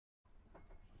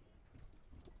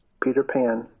Peter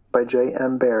Pan by J.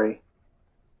 M. Barrie.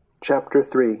 Chapter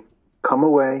 3. Come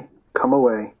Away, Come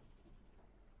Away.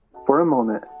 For a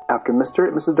moment, after Mr.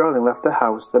 and Mrs. Darling left the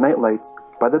house, the night lights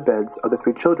by the beds of the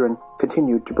three children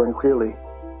continued to burn clearly.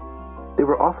 They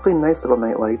were awfully nice little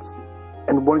night lights,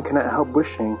 and one cannot help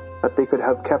wishing that they could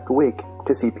have kept awake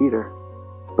to see Peter.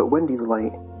 But Wendy's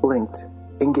light blinked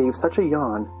and gave such a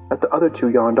yawn that the other two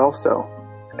yawned also,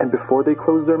 and before they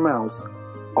closed their mouths,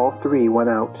 all three went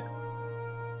out.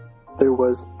 There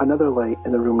was another light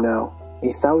in the room now,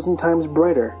 1,000 times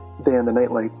brighter than the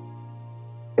night lights.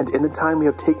 And in the time we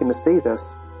have taken to say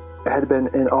this, it had been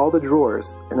in all the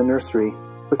drawers in the nursery,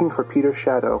 looking for Peter's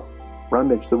shadow,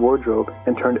 rummaged the wardrobe,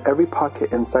 and turned every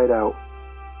pocket inside out.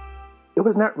 It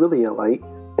was not really a light.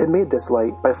 It made this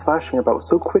light by flashing about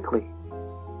so quickly.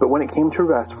 But when it came to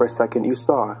rest for a second, you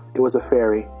saw it was a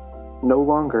fairy, no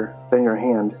longer than your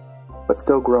hand, but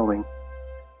still growing.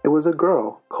 It was a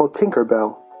girl called Tinker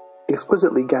Bell,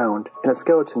 exquisitely gowned in a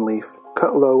skeleton leaf,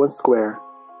 cut low and square,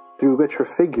 through which her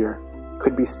figure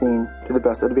could be seen to the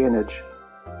best advantage.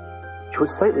 She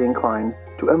was slightly inclined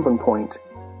to embonpoint.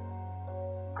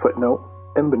 Footnote,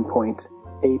 embonpoint,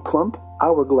 a plump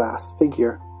hourglass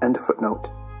figure, end footnote.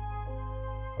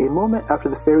 A moment after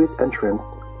the fairy's entrance,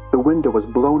 the window was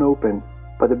blown open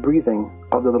by the breathing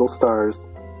of the little stars,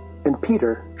 and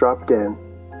Peter dropped in.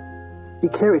 He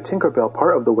carried Tinker Bell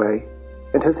part of the way,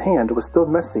 and his hand was still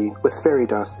messy with fairy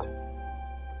dust.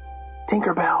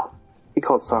 "Tinker Bell," he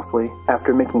called softly,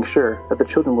 after making sure that the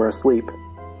children were asleep.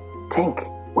 "Tink,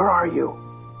 where are you?"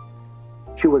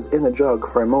 She was in the jug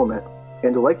for a moment,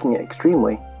 and liking it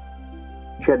extremely.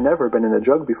 She had never been in a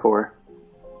jug before.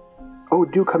 "Oh,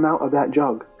 do come out of that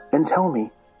jug, and tell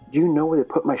me, do you know where they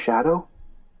put my shadow?"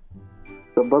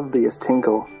 The loveliest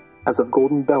tinkle, as of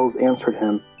golden bells, answered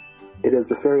him. It is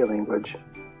the fairy language.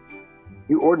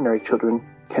 You ordinary children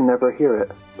can never hear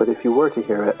it, but if you were to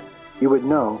hear it, you would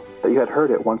know that you had heard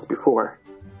it once before.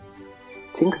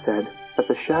 Tink said that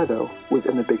the shadow was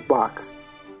in the big box.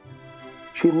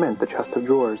 She meant the chest of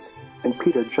drawers, and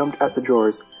Peter jumped at the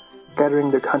drawers,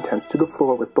 scattering their contents to the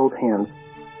floor with both hands,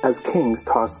 as kings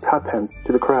toss halfpence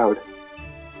to the crowd.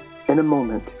 In a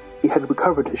moment, he had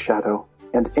recovered his shadow,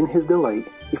 and in his delight,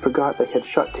 he forgot that he had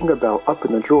shut Tinker Bell up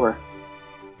in the drawer.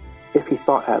 If he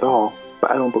thought at all, but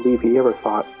I don't believe he ever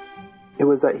thought, it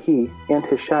was that he and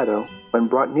his shadow, when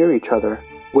brought near each other,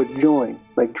 would join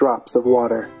like drops of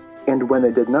water, and when they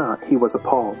did not, he was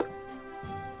appalled.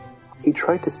 He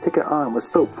tried to stick it on with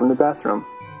soap from the bathroom,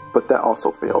 but that also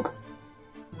failed.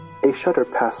 A shudder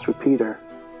passed through Peter,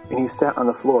 and he sat on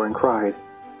the floor and cried.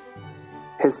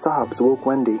 His sobs woke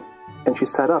Wendy, and she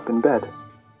sat up in bed.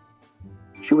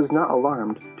 She was not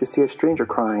alarmed to see a stranger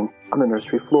crying on the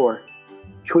nursery floor.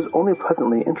 She was only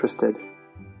pleasantly interested.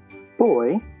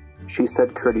 "Boy," she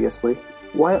said courteously,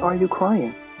 "why are you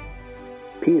crying?"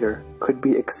 Peter could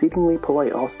be exceedingly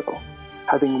polite also,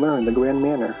 having learned the grand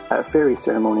manner at fairy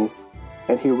ceremonies,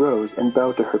 and he rose and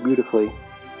bowed to her beautifully.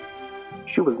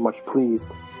 She was much pleased,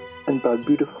 and bowed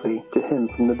beautifully to him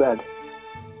from the bed.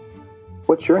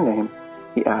 "What's your name?"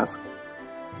 he asked.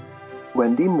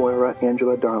 "Wendy Moira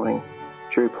Angela Darling,"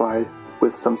 she replied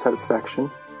with some satisfaction.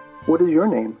 "What is your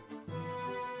name?"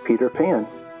 "Peter Pan."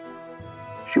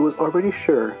 She was already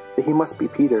sure that he must be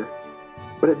Peter,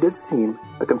 but it did seem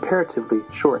a comparatively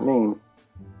short name.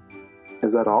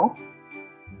 "Is that all?"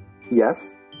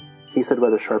 "Yes," he said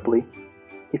rather sharply.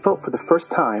 He felt for the first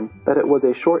time that it was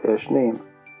a short-ish name.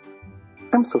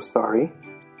 "I'm so sorry,"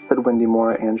 said Wendy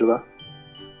Moira Angela.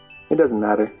 "It doesn't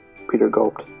matter," Peter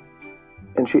gulped.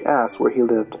 And she asked where he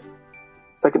lived.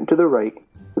 "Second to the right,"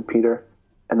 said Peter,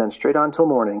 "and then straight on till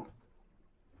morning."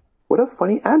 "What a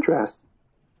funny address!"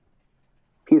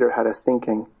 Peter had a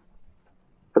sinking.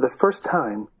 For the first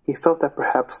time, he felt that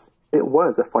perhaps it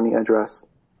was a funny address.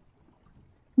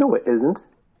 "No, it isn't,"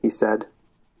 he said.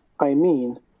 "I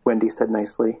mean," Wendy said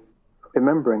nicely,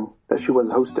 remembering that she was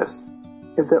hostess,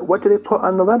 "is that what do they put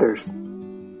on the letters?"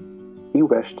 He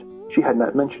wished she had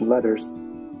not mentioned letters.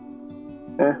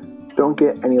 Don't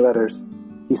get any letters,"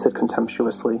 he said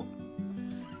contemptuously.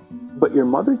 "But your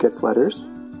mother gets letters."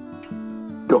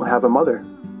 "Don't have a mother,"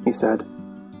 he said.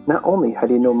 Not only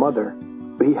had he no mother,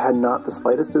 but he had not the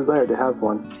slightest desire to have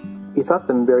one. He thought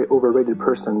them very overrated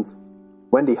persons.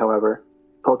 Wendy, however,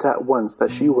 felt at once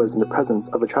that she was in the presence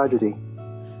of a tragedy.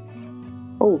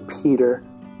 "Oh, Peter,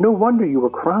 no wonder you were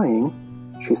crying,"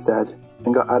 she said,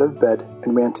 and got out of bed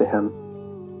and ran to him.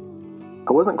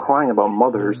 "I wasn't crying about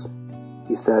mothers,"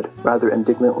 he said, rather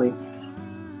indignantly.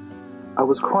 "I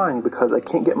was crying because I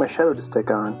can't get my shadow to stick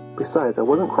on. Besides, I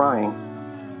wasn't crying."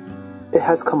 "It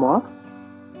has come off?"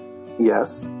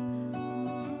 "Yes."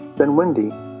 Then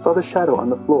Wendy saw the shadow on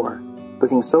the floor,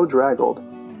 looking so draggled,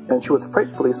 and she was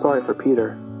frightfully sorry for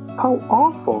Peter. "How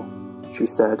awful!" she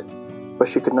said, but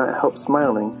she could not help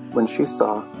smiling when she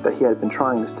saw that he had been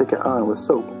trying to stick it on with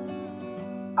soap.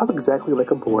 How exactly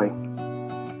like a boy.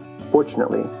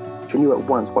 Fortunately, she knew at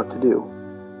once what to do.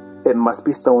 "It must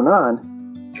be sewn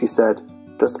on," she said,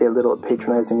 just a little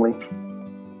patronizingly.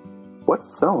 "What's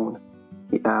sewn?"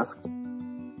 he asked.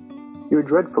 "You're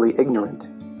dreadfully ignorant."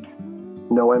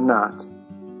 "No, I'm not."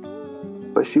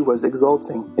 But she was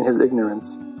exulting in his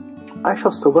ignorance. "I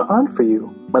shall sew it on for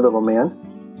you, my little man,"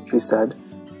 she said,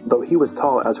 though he was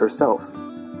tall as herself,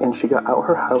 and she got out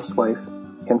her housewife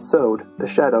and sewed the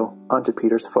shadow onto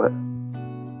Peter's foot.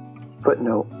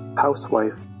 Footnote,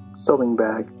 housewife, sewing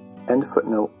bag, end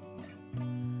footnote.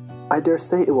 "I dare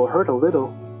say it will hurt a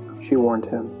little," she warned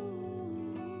him.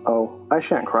 "Oh, I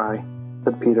shan't cry,"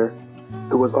 said Peter,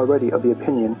 who was already of the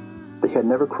opinion that he had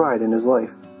never cried in his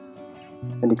life.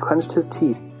 And he clenched his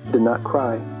teeth, did not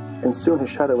cry, and soon his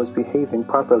shadow was behaving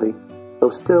properly, though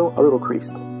still a little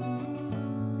creased.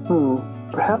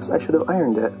 Perhaps I should have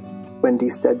ironed it," Wendy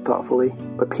said thoughtfully,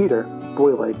 but Peter,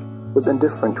 boy-like, was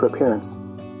indifferent to appearance,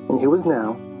 and he was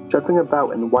now jumping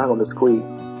about in wildest glee.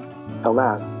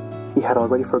 Alas, he had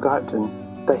already forgotten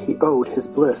that he owed his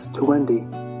bliss to Wendy.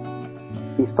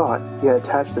 He thought he had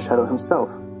attached the shadow himself.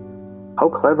 "How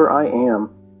clever I am!"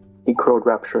 he crowed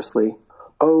rapturously.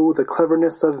 "Oh, the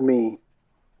cleverness of me!"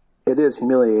 It is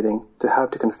humiliating to have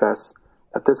to confess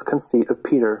that this conceit of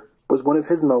Peter was one of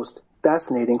his most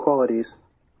fascinating qualities.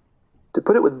 To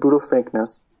put it with brutal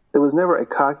frankness, there was never a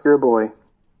cockier boy.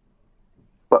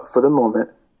 But for the moment,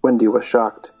 Wendy was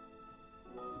shocked.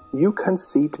 "You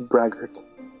conceit braggart,"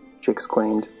 she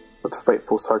exclaimed with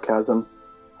frightful sarcasm.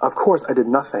 "Of course I did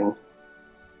nothing."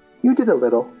 "You did a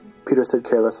little," Peter said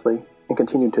carelessly, and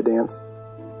continued to dance.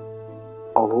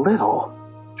 "A little,"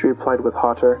 she replied with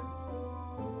hauteur.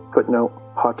 Footnote,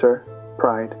 hauteur,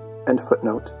 pride, end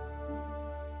footnote.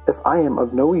 "If I am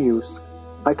of no use,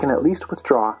 I can at least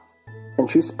withdraw," and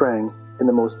she sprang in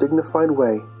the most dignified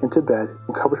way into bed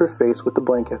and covered her face with the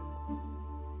blankets.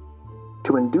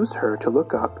 To induce her to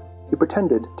look up, he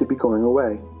pretended to be going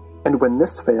away, and when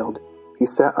this failed, he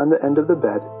sat on the end of the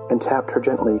bed and tapped her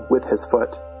gently with his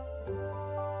foot.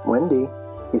 "Wendy,"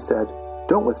 he said,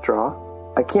 "don't withdraw.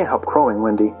 I can't help crowing,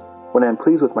 Wendy, when I am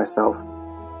pleased with myself."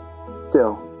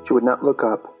 Still, she would not look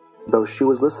up, though she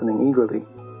was listening eagerly.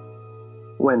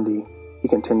 "Wendy," he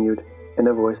continued, in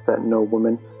a voice that no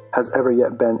woman has ever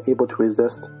yet been able to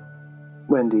resist.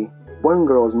 "Wendy, one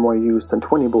girl is more use than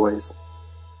 20 boys."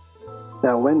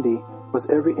 Now Wendy was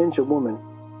every inch a woman,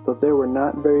 though there were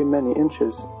not very many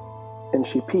inches, and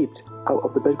she peeped out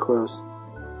of the bedclothes.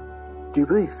 "Do you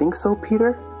really think so,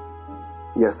 Peter?"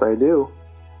 "Yes, I do."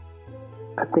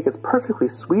 "I think it's perfectly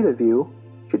sweet of you,"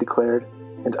 she declared,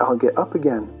 "and I'll get up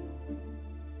again."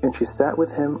 And she sat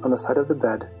with him on the side of the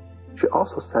bed. She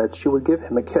also said she would give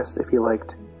him a kiss if he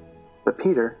liked. But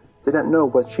Peter did not know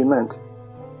what she meant,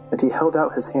 and he held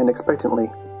out his hand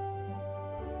expectantly.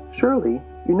 "Surely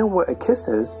you know what a kiss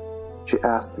is?" she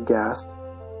asked, aghast.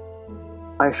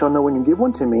 "I shall know when you give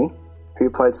one to me," he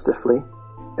replied stiffly,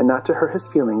 and not to hurt his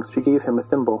feelings, she gave him a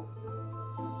thimble.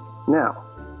 "Now,"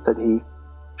 said he,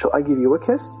 "shall I give you a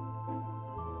kiss?"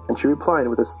 And she replied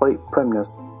with a slight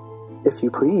primness, "If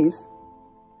you please."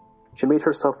 She made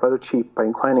herself rather cheap by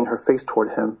inclining her face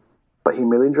toward him, but he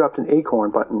merely dropped an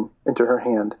acorn button into her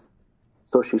hand.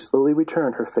 So she slowly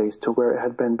returned her face to where it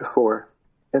had been before,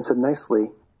 and said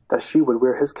nicely that she would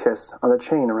wear his kiss on the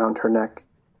chain around her neck.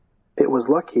 It was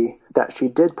lucky that she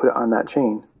did put it on that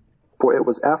chain, for it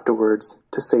was afterwards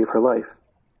to save her life.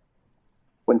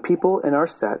 When people in our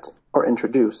set are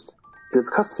introduced, it is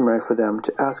customary for them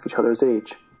to ask each other's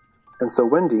age, and so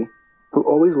Wendy, who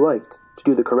always liked to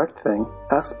do the correct thing,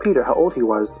 asked Peter how old he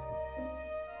was.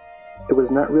 It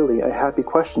was not really a happy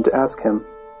question to ask him.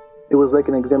 It was like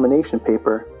an examination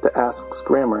paper that asks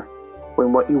grammar,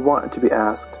 when what you want to be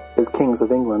asked is Kings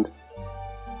of England.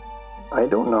 "I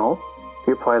don't know,"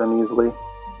 he replied uneasily,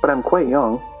 "but I'm quite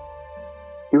young."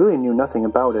 He really knew nothing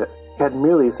about it. He had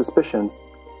merely suspicions,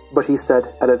 but he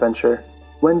said at a venture,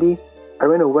 "Wendy, I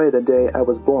ran away the day I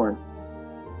was born."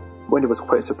 Wendy was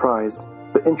quite surprised,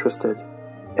 but interested,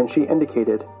 and she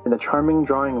indicated in the charming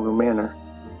drawing-room manner,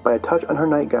 by a touch on her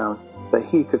nightgown, that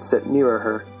he could sit nearer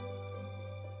her.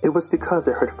 "It was because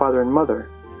I heard father and mother,"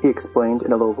 he explained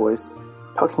in a low voice,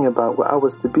 "talking about what I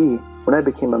was to be when I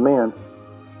became a man."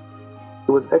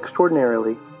 He was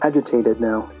extraordinarily agitated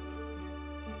now.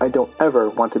 "I don't ever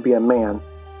want to be a man,"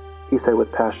 he said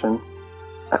with passion.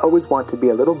 "I always want to be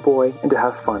a little boy and to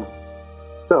have fun.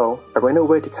 So I ran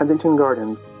away to Kensington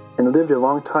Gardens and lived a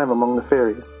long time among the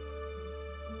fairies."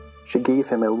 She gave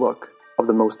him a look of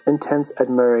the most intense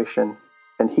admiration,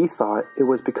 and he thought it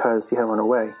was because he had run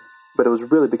away, but it was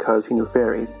really because he knew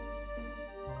fairies.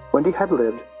 Wendy had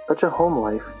lived such a home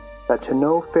life that to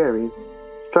know fairies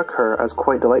struck her as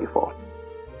quite delightful.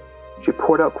 She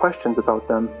poured out questions about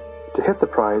them, to his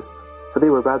surprise, for they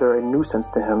were rather a nuisance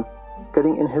to him,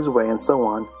 getting in his way and so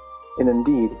on, and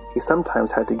indeed he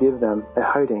sometimes had to give them a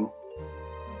hiding.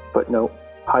 Footnote,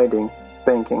 hiding,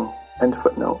 spanking, and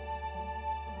footnote.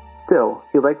 Still,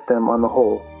 he liked them on the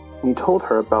whole, and he told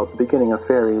her about the beginning of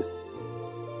fairies.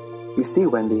 You see,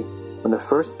 Wendy, when the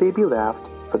first baby laughed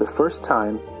for the first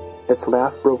time, its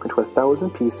laugh broke into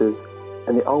 1,000 pieces,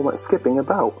 and they all went skipping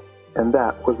about, and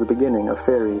that was the beginning of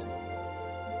fairies.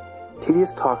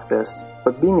 Tedious talk this,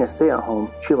 but being a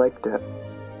stay-at-home, she liked it.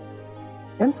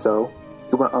 And so,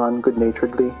 he went on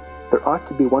good-naturedly, there ought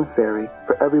to be one fairy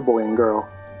for every boy and girl.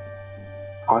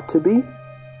 Ought to be?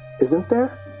 Isn't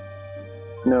there?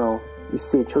 No, you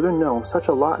see, children know such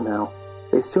a lot now.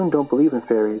 They soon don't believe in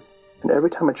fairies, and every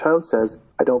time a child says,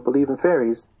 I don't believe in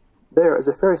fairies, there is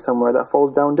a fairy somewhere that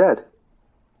falls down dead.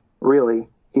 Really,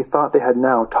 he thought they had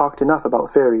now talked enough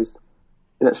about fairies,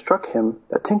 and it struck him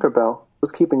that Tinker Bell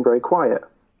was keeping very quiet.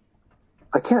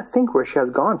 I can't think where she has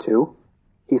gone to,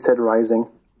 he said, rising,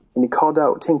 and he called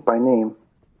out Tink by name.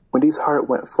 Wendy's heart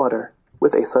went flutter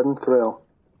with a sudden thrill.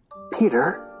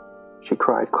 Peter, she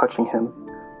cried, clutching him,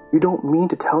 you don't mean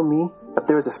to tell me that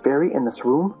there is a fairy in this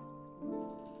room?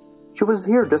 She was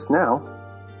here just now,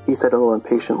 he said a little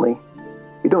impatiently.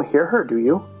 You don't hear her, do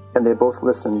you? And they both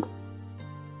listened.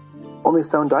 Only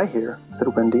sound I hear,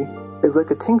 said Wendy, is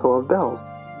like a tinkle of bells.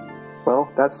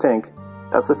 Well, that's Tink.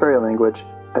 That's the fairy language.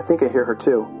 I think I hear her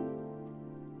too.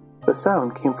 The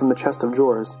sound came from the chest of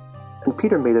drawers, and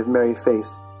Peter made a merry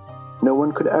face. No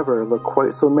one could ever look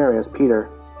quite so merry as Peter,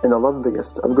 and the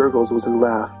loveliest of gurgles was his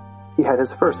laugh. He had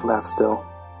his first laugh still.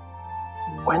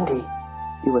 Wendy,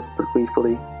 he whispered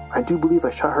gleefully, I do believe I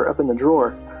shut her up in the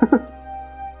drawer.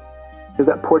 He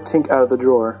let poor Tink out of the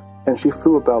drawer, and she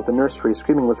flew about the nursery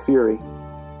screaming with fury.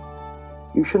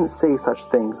 You shouldn't say such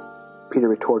things, Peter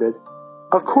retorted.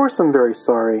 Of course I'm very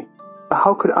sorry.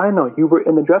 How could I know you were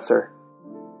in the dresser?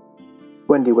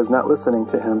 Wendy was not listening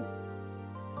to him.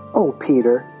 Oh,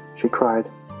 Peter, she cried,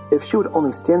 if she would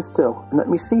only stand still and let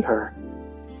me see her.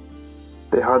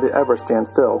 They hardly ever stand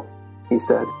still, he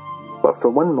said, but for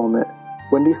one moment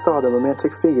Wendy saw the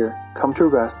romantic figure come to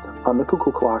rest on the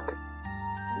cuckoo clock.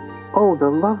 Oh, the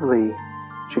lovely,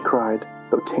 she cried,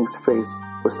 though Tink's face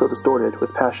was still distorted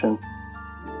with passion.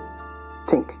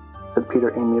 Tink, said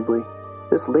Peter amiably,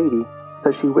 this lady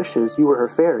says she wishes you were her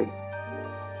fairy.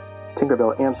 Tinker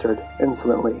Bell answered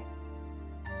insolently.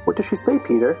 What does she say,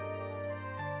 Peter?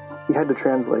 He had to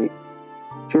translate.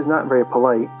 She is not very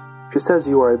polite. She says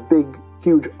you are a big,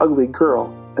 huge, ugly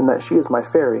girl, and that she is my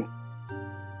fairy.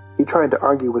 He tried to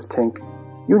argue with Tink.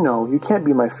 You know, you can't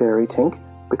be my fairy, Tink,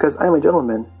 because I am a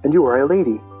gentleman, and you are a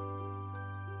lady.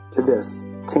 To this,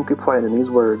 Tink replied in these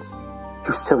words,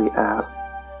 You silly ass,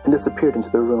 and disappeared into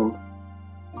the room.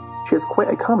 She is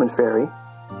quite a common fairy,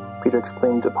 Peter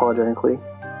exclaimed apologetically.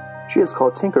 She is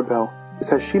called Tinker Bell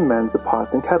because she mends the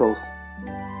pots and kettles.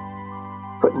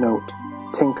 Footnote,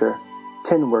 tinker,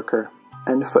 tin worker,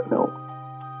 end footnote.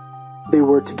 They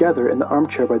were together in the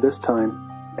armchair by this time,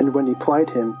 and Wendy plied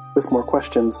him with more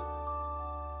questions.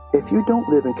 If you don't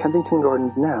live in Kensington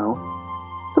Gardens now,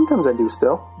 sometimes I do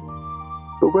still.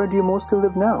 But where do you mostly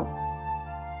live now?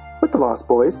 With the Lost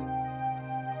Boys.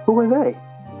 Who are they?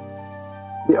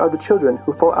 They are the children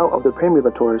who fall out of their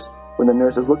perambulators when the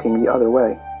nurse is looking the other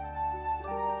way.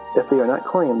 If they are not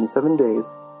claimed in 7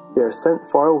 days, they are sent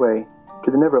far away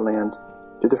to the Neverland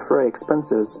to defray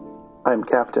expenses. I am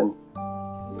captain.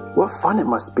 What fun it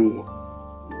must be!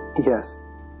 Yes,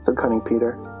 said cunning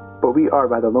Peter, but we are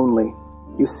rather lonely.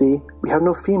 You see, we have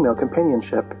no female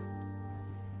companionship.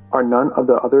 Are none of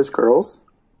the others girls?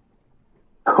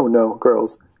 Oh no,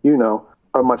 girls, you know,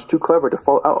 are much too clever to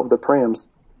fall out of their prams.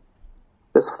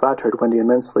 This flattered Wendy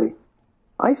immensely.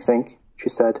 I think, she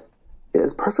said, it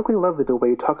is perfectly lovely the way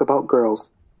you talk about girls.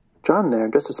 John there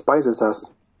just despises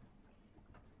us.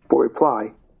 For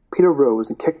reply, Peter rose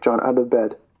and kicked John out of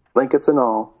bed, blankets and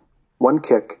all. One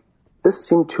kick. This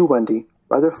seemed to Wendy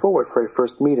rather forward for a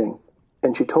first meeting,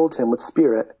 and she told him with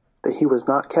spirit that he was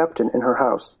not captain in her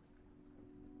house.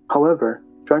 However,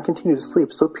 John continued to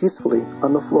sleep so peacefully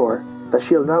on the floor that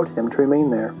she allowed him to remain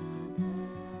there.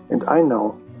 And I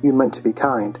know you meant to be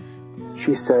kind,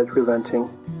 she said, relenting.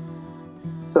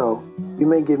 So, you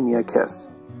may give me a kiss.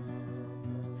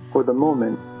 For the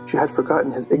moment, she had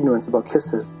forgotten his ignorance about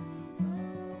kisses.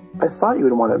 I thought you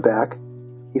would want it back,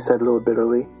 he said a little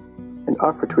bitterly, and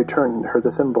offered to return her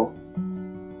the thimble.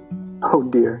 "Oh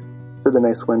dear," said the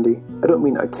nice Wendy. "I don't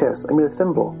mean a kiss, I mean a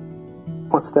thimble."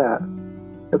 "What's that?"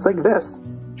 "It's like this."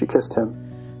 She kissed him.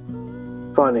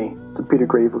 "Funny," said Peter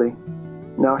gravely.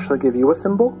 "Now shall I give you a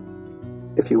thimble?"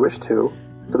 "If you wish to,"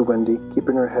 said Wendy,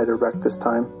 keeping her head erect this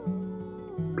time.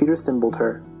 Peter thimbled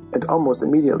her, and almost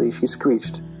immediately she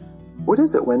screeched. "What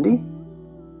is it, Wendy?"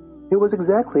 "It was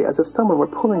exactly as if someone were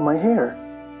pulling my hair."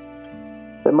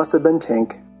 "That must have been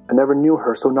Tink. I never knew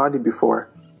her so naughty before."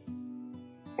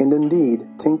 And indeed,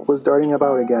 Tink was darting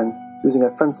about again, using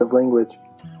offensive language.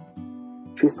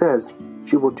 "She says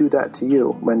she will do that to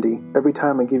you, Wendy, every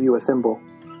time I give you a thimble."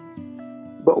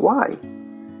 "But why?"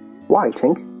 "Why,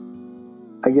 Tink?"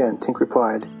 Again Tink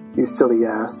replied, "You silly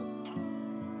ass."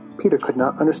 Peter could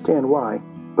not understand why,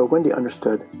 but Wendy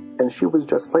understood, and she was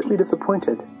just slightly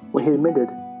disappointed when he admitted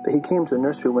that he came to the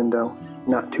nursery window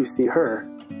not to see her,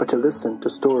 but to listen to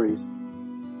stories.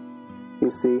 "You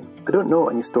see, I don't know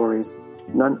any stories.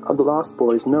 None of the Lost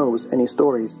Boys knows any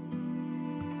stories."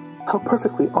 "How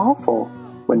perfectly awful,"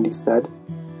 Wendy said.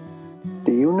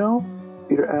 "Do you know,"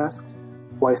 Peter asked,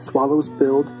 "why swallows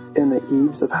build in the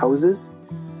eaves of houses?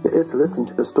 It is to listen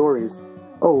to the stories.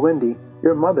 Oh, Wendy,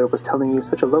 your mother was telling you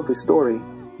such a lovely story."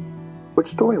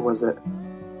 "Which story was it?"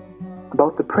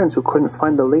 "About the prince who couldn't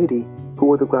find the lady who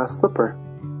wore the glass slipper."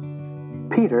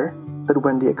 "Peter," said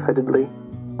Wendy excitedly,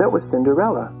 "that was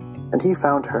Cinderella, and he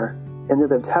found her, and they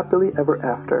lived happily ever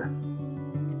after."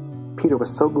 Peter was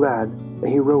so glad that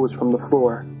he rose from the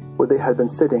floor, where they had been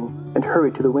sitting, and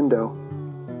hurried to the window.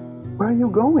 "Where are you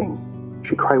going?"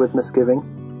 she cried with misgiving.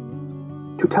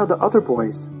 "To tell the other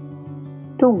boys."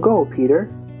 "Don't go, Peter,"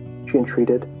 she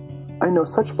entreated. "I know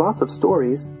such lots of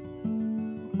stories."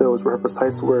 Those were her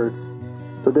precise words,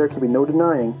 so there could be no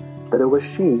denying that it was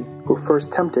she who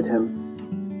first tempted him.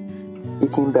 He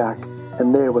came back,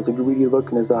 and there was a greedy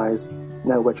look in his eyes,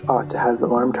 now which ought to have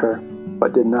alarmed her,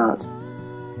 but did not.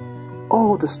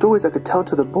 "Oh, the stories I could tell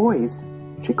to the boys!"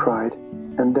 she cried,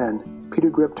 and then Peter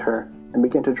gripped her and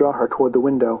began to draw her toward the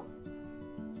window.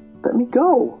 "Let me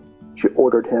go," she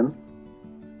ordered him.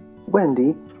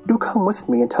 "Wendy, do come with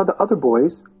me and tell the other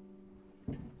boys."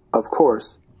 Of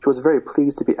course, she was very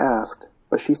pleased to be asked,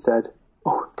 but she said,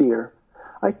 "Oh dear,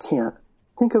 I can't.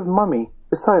 Think of Mummy.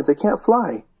 Besides, I can't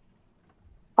fly."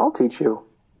 "I'll teach you."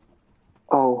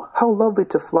 "Oh, how lovely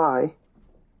to fly."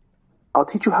 "I'll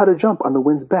teach you how to jump on the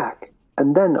wind's back,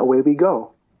 and then away we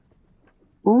go."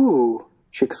 "Ooh,"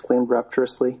 she exclaimed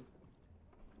rapturously.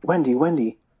 "Wendy,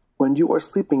 Wendy, when you are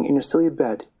sleeping in your silly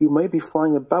bed, you might be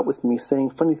flying about with me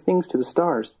saying funny things to the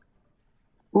stars."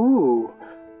 "Ooh,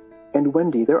 and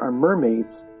Wendy, there are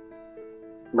mermaids."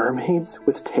 "Mermaids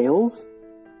with tails?"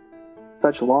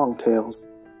 "Such long tails."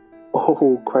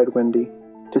 "Oh," cried Wendy,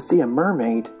 "to see a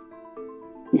mermaid!"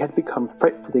 He had become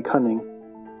frightfully cunning.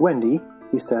 "Wendy,"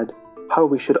 he said, "how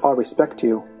we should all respect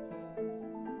you."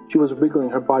 She was wriggling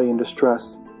her body in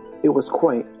distress. It was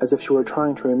quite as if she were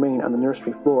trying to remain on the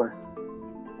nursery floor.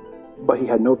 But he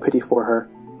had no pity for her.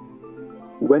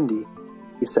 "Wendy,"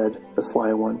 he said, the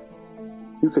sly one,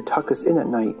 "you could tuck us in at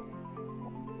night."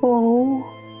 "Oh."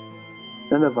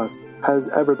 "None of us has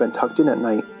ever been tucked in at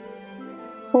night."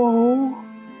 "Oh."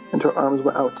 And her arms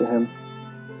went out to him.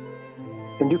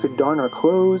 "And you could darn our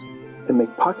clothes and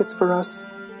make pockets for us.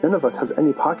 None of us has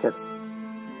any pockets."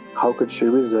 How could she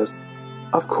resist?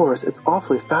 "Of course, it's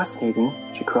awfully fascinating,"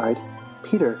 she cried.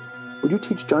 "Peter, would you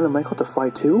teach John and Michael to fly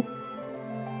too?"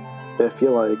 "If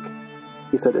you like,"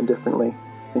 he said indifferently,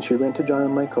 and she ran to John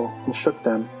and Michael and shook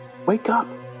them. "Wake up!"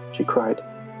 she cried.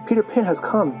 "Peter Pan has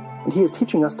come, and he is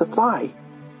teaching us to fly."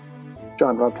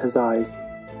 John rubbed his eyes.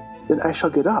 "Then I shall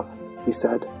get up," he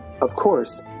said. Of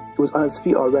course, he was on his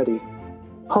feet already.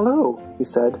 "Hello," he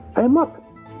said. "I am up."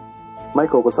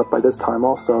 Michael was up by this time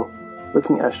also,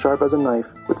 looking as sharp as a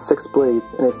knife with 6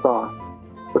 blades and a saw.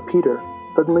 But Peter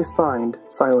suddenly signed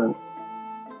silence.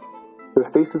 Their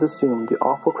faces assumed the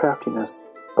awful craftiness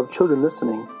of children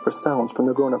listening for sounds from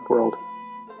the grown-up world.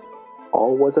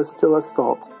 All was as still as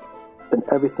salt. Then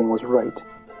everything was right.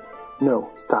 No,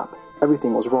 stop.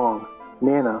 Everything was wrong.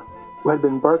 Nana, who had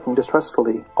been barking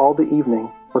distressfully all the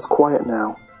evening, was quiet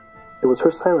now. It was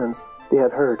her silence they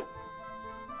had heard.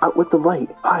 "Out with the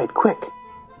light! Hide, quick!"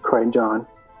 cried John,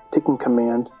 taking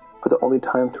command for the only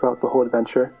time throughout the whole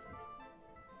adventure.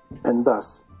 And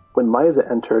thus, when Liza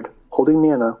entered, holding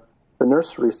Nana, the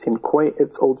nursery seemed quite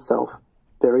its old self,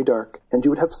 very dark, and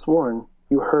you would have sworn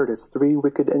you heard its 3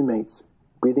 wicked inmates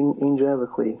breathing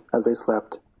angelically as they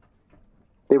slept.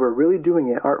 They were really doing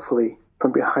it artfully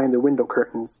from behind the window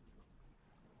curtains.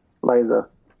 Liza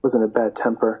was in a bad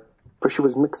temper, for she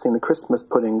was mixing the Christmas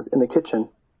puddings in the kitchen,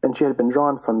 and she had been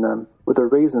drawn from them, with a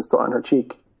raisin still on her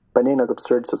cheek, by Nana's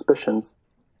absurd suspicions.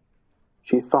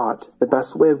 She thought the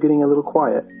best way of getting a little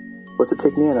quiet was to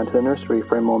take Nana to the nursery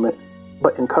for a moment,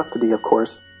 but in custody, of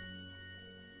course.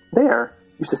 "There,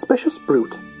 you suspicious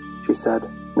brute," she said,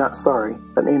 not sorry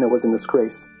that Nana was in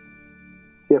disgrace.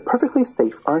 "They are perfectly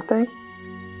safe, aren't they?"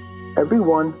 Every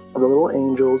one of the little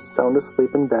angels sound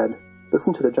asleep in bed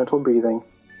listened to the gentle breathing.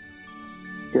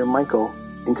 Here Michael,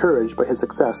 encouraged by his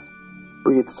success,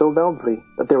 breathed so loudly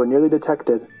that they were nearly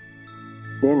detected.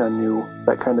 Nana knew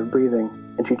that kind of breathing,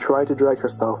 and she tried to drag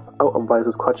herself out of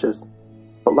Liza's clutches,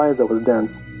 but Liza was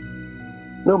dense.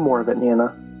 "No more of it,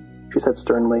 Nana," she said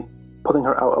sternly, pulling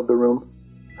her out of the room.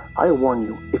 "I warn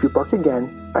you, if you bark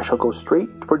again, I shall go straight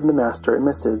for the master and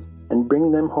missus and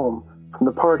bring them home from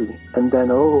the party, and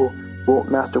then, oh,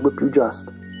 won't master whip you just."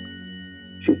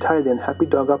 She tied the unhappy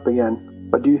dog up again,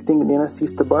 but do you think Nana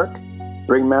ceased to bark?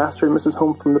 Bring master and missus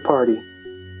home from the party.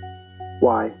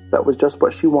 Why, that was just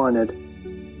what she wanted.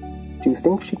 Do you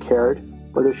think she cared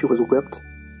whether she was whipped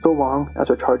so long as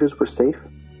her charges were safe?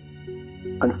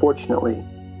 Unfortunately,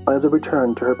 Liza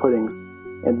returned to her puddings,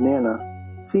 and Nana,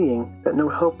 seeing that no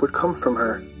help would come from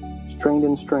her, strained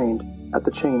and strained at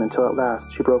the chain until at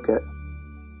last she broke it.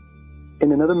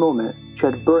 In another moment, she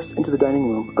had burst into the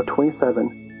dining room of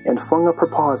 27 and flung up her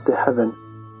paws to heaven,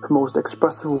 her most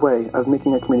expressive way of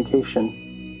making a communication.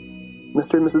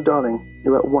 Mr. and Mrs. Darling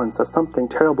knew at once that something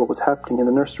terrible was happening in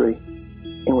the nursery,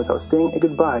 and without saying a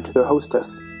goodbye to their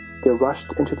hostess, they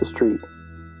rushed into the street.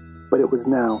 But it was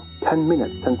now 10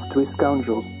 minutes since 3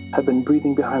 scoundrels had been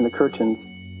breathing behind the curtains,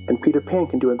 and Peter Pan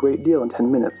can do a great deal in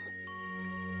 10 minutes.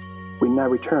 We now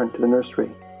returned to the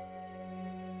nursery.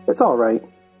 "It's all right,"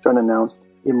 John announced,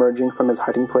 emerging from his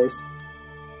hiding place.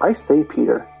 "I say,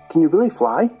 Peter, can you really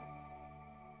fly?"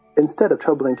 Instead of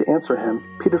troubling to answer him,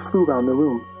 Peter flew round the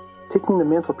room, taking the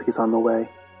mantelpiece on the way.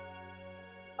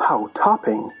 "How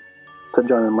topping!" said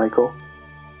John and Michael.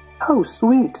 "How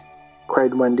sweet!"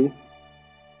 cried Wendy.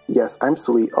 "Yes, I'm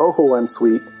sweet. Oh, I'm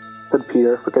sweet," said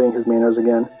Peter, forgetting his manners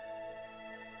again.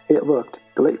 It looked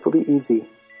delightfully easy,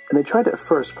 and they tried it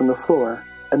first from the floor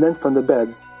and then from the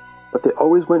beds, but they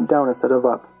always went down instead of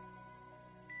up.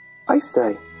 "I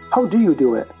say, how do you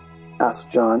do it?" asked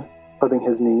John, rubbing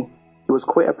his knee. He was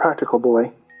quite a practical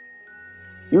boy.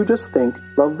 "You just think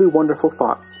lovely, wonderful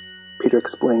thoughts," Peter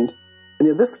explained, "and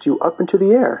they lift you up into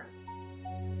the air."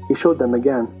 He showed them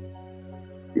again.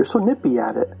 "You're so nippy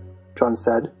at it," John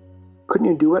said. "Couldn't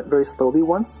you do it very slowly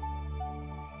once?"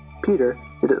 Peter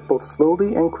did it both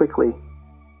slowly and quickly.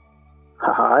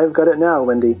 "Ha ha, I've got it now,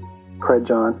 Wendy," cried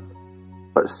John.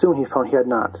 But soon he found he had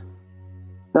not.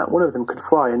 Not one of them could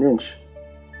fly an inch,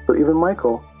 though even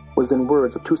Michael was in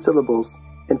words of 2 syllables,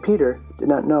 and Peter did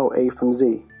not know A from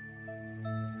Z.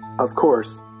 Of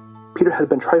course, Peter had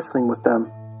been trifling with them,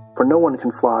 for no one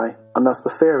can fly unless the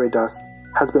fairy dust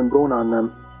has been blown on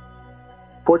them.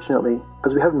 Fortunately,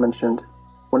 as we have mentioned,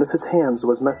 one of his hands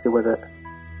was messy with it,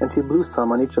 and he blew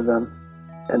some on each of them,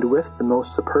 and with the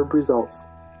most superb results.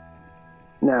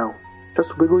 "Now,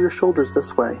 just wiggle your shoulders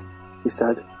this way," he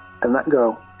said, "and let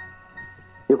go."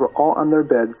 They were all on their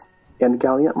beds, and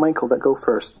Gallant Michael let go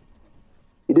first.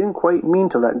 He didn't quite mean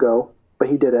to let go, but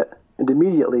he did it, and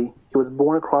immediately he was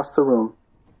borne across the room.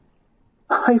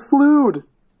 "I flewed!"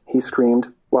 he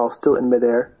screamed, while still in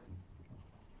midair.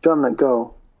 John let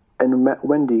go, and met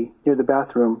Wendy near the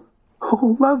bathroom.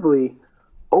 "Oh, lovely!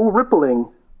 Oh,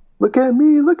 rippling! Look at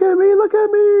me, look at me, look at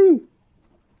me!"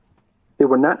 They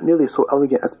were not nearly so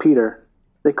elegant as Peter.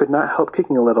 They could not help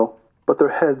kicking a little, but their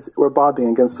heads were bobbing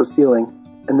against the ceiling,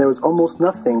 and there was almost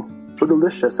nothing so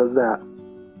delicious as that.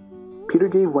 Peter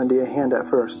gave Wendy a hand at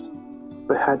first,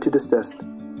 but had to desist.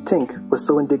 Tink was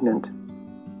so indignant.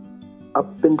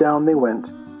 Up and down they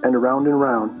went, and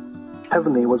round.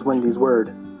 Heavenly was Wendy's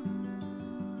word.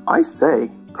 "I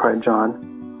say," cried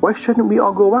John, "why shouldn't we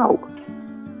all go out?"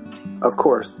 Of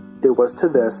course, it was to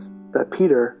this that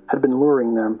Peter had been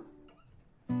luring them.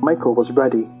 Michael was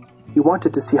ready. He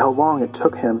wanted to see how long it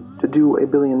took him to do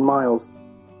 1,000,000,000 miles.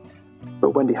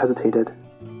 But Wendy hesitated.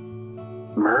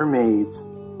 "Mermaids,"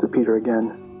 said Peter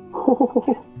again. "Ho!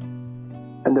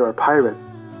 And there are pirates."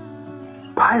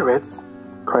 "Pirates?"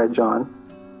 cried John,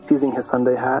 seizing his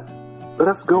Sunday hat. "Let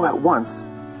us go at once."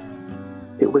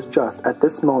 It was just at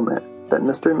this moment that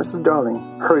Mr. and Mrs.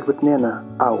 Darling hurried with Nana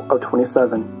out of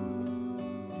 27.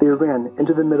 They ran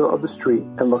into the middle of the street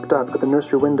and looked up at the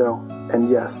nursery window, and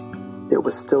yes, it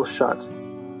was still shut,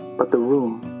 but the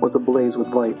room was ablaze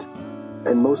with light,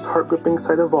 and most heart-gripping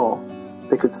sight of all,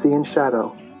 they could see in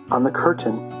shadow, on the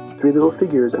curtain, 3 little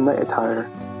figures in night attire,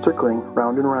 circling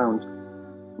round and round,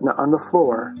 not on the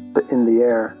floor, but in the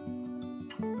air.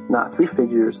 Not 3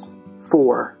 figures,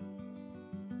 4.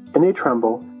 In a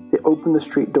tremble, they opened the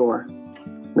street door.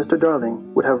 Mr.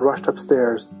 Darling would have rushed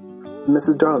upstairs, but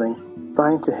Mrs. Darling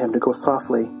signed to him to go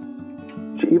softly.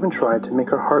 She even tried to make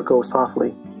her heart go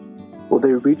softly. Will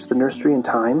they reach the nursery in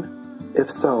time? If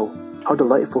so, how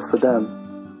delightful for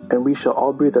them, and we shall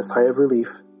all breathe a sigh of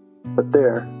relief. But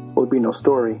there will be no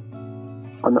story.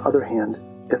 On the other hand,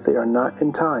 if they are not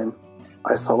in time,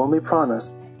 I solemnly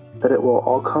promise that it will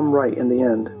all come right in the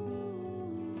end.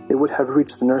 They would have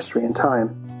reached the nursery in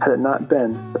time had it not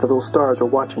been that the little stars were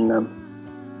watching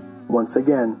them. Once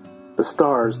again, the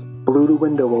stars blew the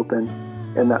window open,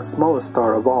 and that smallest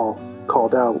star of all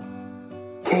called out,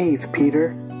 "Cave,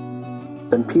 Peter!"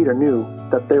 Then Peter knew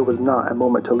that there was not a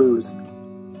moment to lose.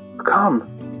 "Come!"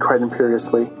 he cried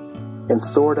imperiously, and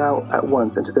soared out at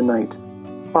once into the night,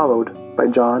 followed by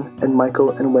John and Michael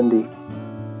and Wendy.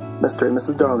 Mr. and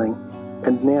Mrs. Darling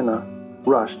and Nana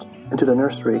rushed into the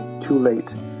nursery too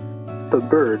late. The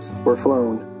birds were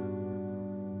flown.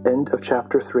 End of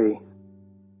chapter 3.